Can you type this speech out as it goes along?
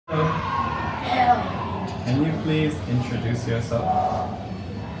Can you please introduce yourself?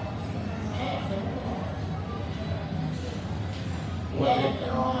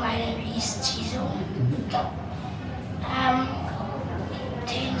 Hello, my name is Dũng. I'm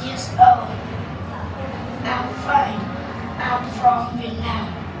 10 years old. I'm fine. I'm from Vietnam.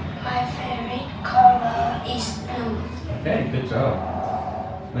 My favorite color is blue. Okay, good job.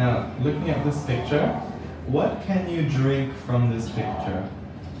 Now, looking at this picture, what can you drink from this picture?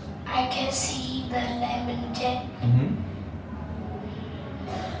 I can see the lemonade.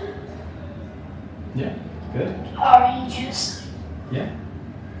 Yeah, good. Orange juice. Yeah.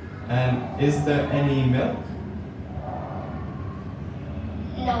 And is there any milk?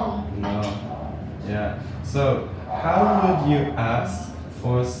 No. No. Yeah. So, how would you ask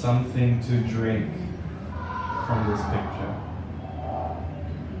for something to drink from this picture?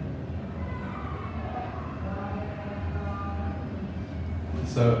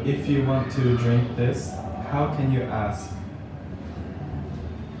 So, if you want to drink this, how can you ask?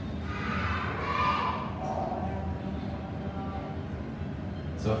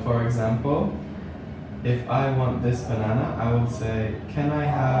 So, for example, if I want this banana, I would say, can I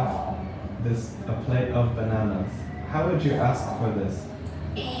have a plate of bananas? How would you ask for this?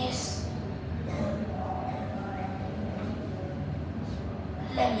 Is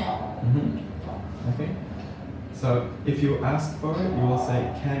lemon. Okay. So if you ask for it, you will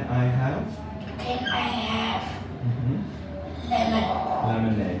say, can I have? Can I have lemon?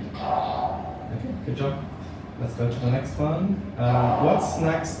 Lemonade. Okay, good job. Let's go to the next one. What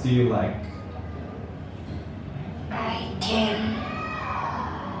snacks do you like?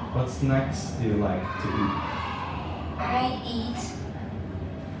 What snacks do you like to eat? I eat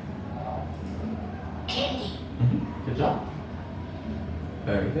candy. Good job.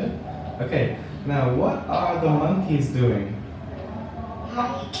 Very good. Okay, now what are the monkeys doing?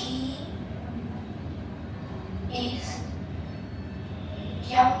 Monkey is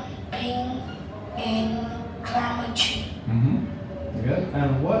jumping and climbing tree. Good.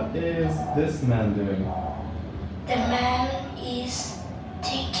 And what is this man doing? The man is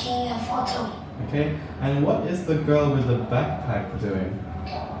taking a photo. Okay. And what is the girl with the backpack doing?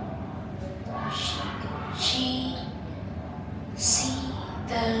 She see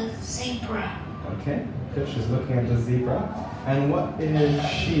the zebra. Okay. Good. She's looking at the zebra. And what is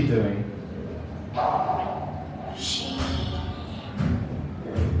she doing? She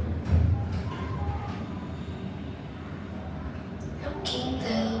looking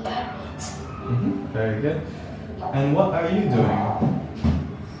the parrot. Very good. And what are you doing?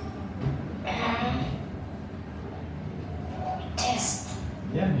 Test.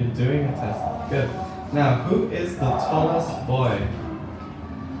 Yeah, you're doing a test. Good. Now, who is the tallest boy?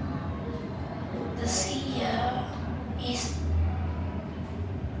 The seer is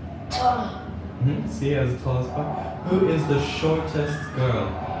taller. Sia is the tallest boy. Who is the shortest girl?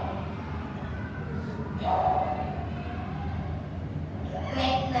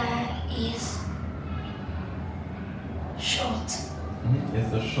 Lena is short.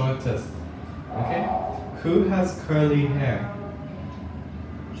 Is the shortest. Okay. Who has curly hair?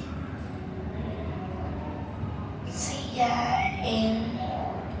 Sia and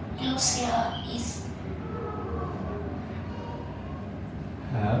Lucia is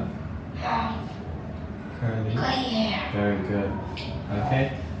Have curly hair. Very good. Okay.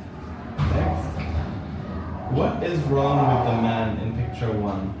 Next. What is wrong with the man in picture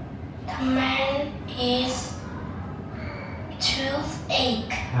 1? The man is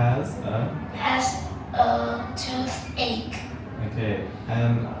toothache. Has a toothache. Okay.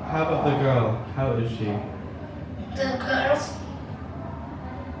 And how about the girl? How is she? The girl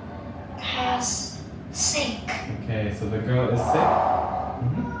has sick. Okay, so the girl is sick.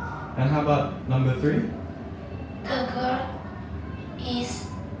 And how about number 3? The girl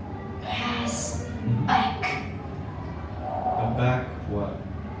has back. A back what?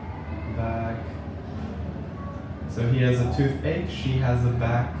 Back. So he has a toothache, she has a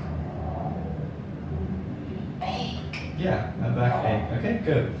back. Ache. Yeah, a backache. Okay,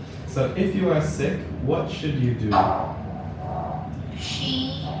 good. So if you are sick, what should you do?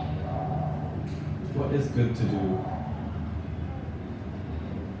 What is good to do?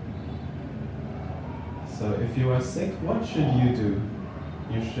 So if you are sick, what should you do?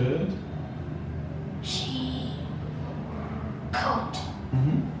 You should? Cold.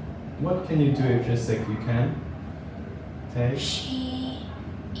 What can you do if you're sick? You can? Take?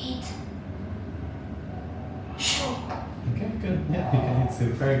 Eat soup. Okay, good. Yeah, you can eat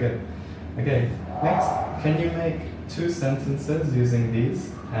soup. Very good. Okay, next, can you make 2 sentences using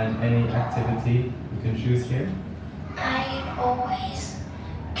these and any activity you can choose here? I always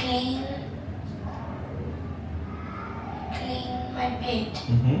clean my bed.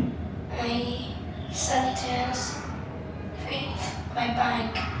 Mm-hmm. I sometimes feed my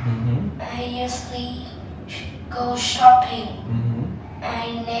bike. Mm-hmm. I usually go shopping. Mm-hmm.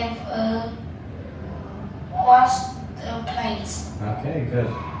 I never wash the plates. Okay, good.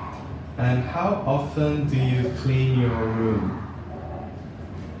 And how often do you clean your room?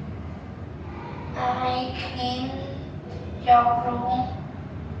 I clean your room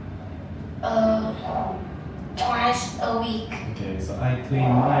twice a week. Okay, so I clean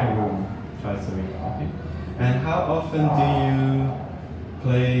my room twice a week. Okay. And how often do you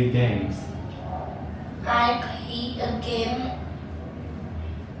play games? I play a game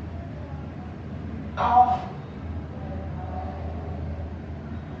of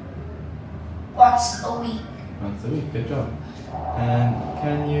once a week. Once a week, good job. And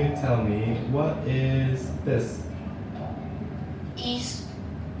can you tell me what is this? Is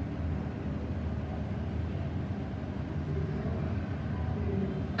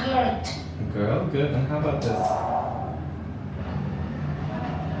good. Girl, good. And how about this?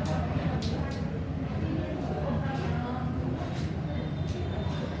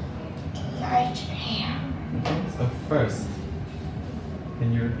 Light hair. Okay, so first.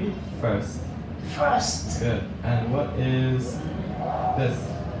 Can you repeat? First. First. Good. And what is this?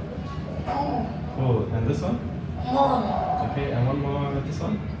 Pool. Cool. And this one? Moon. Okay, and one more. This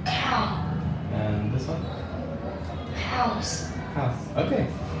one? Cow. And this one? House. House. Okay,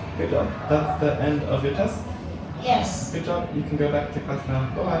 good job. That's the end of your test. Yes. Good job. You can go back to class now.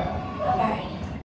 Bye-bye. Bye-bye.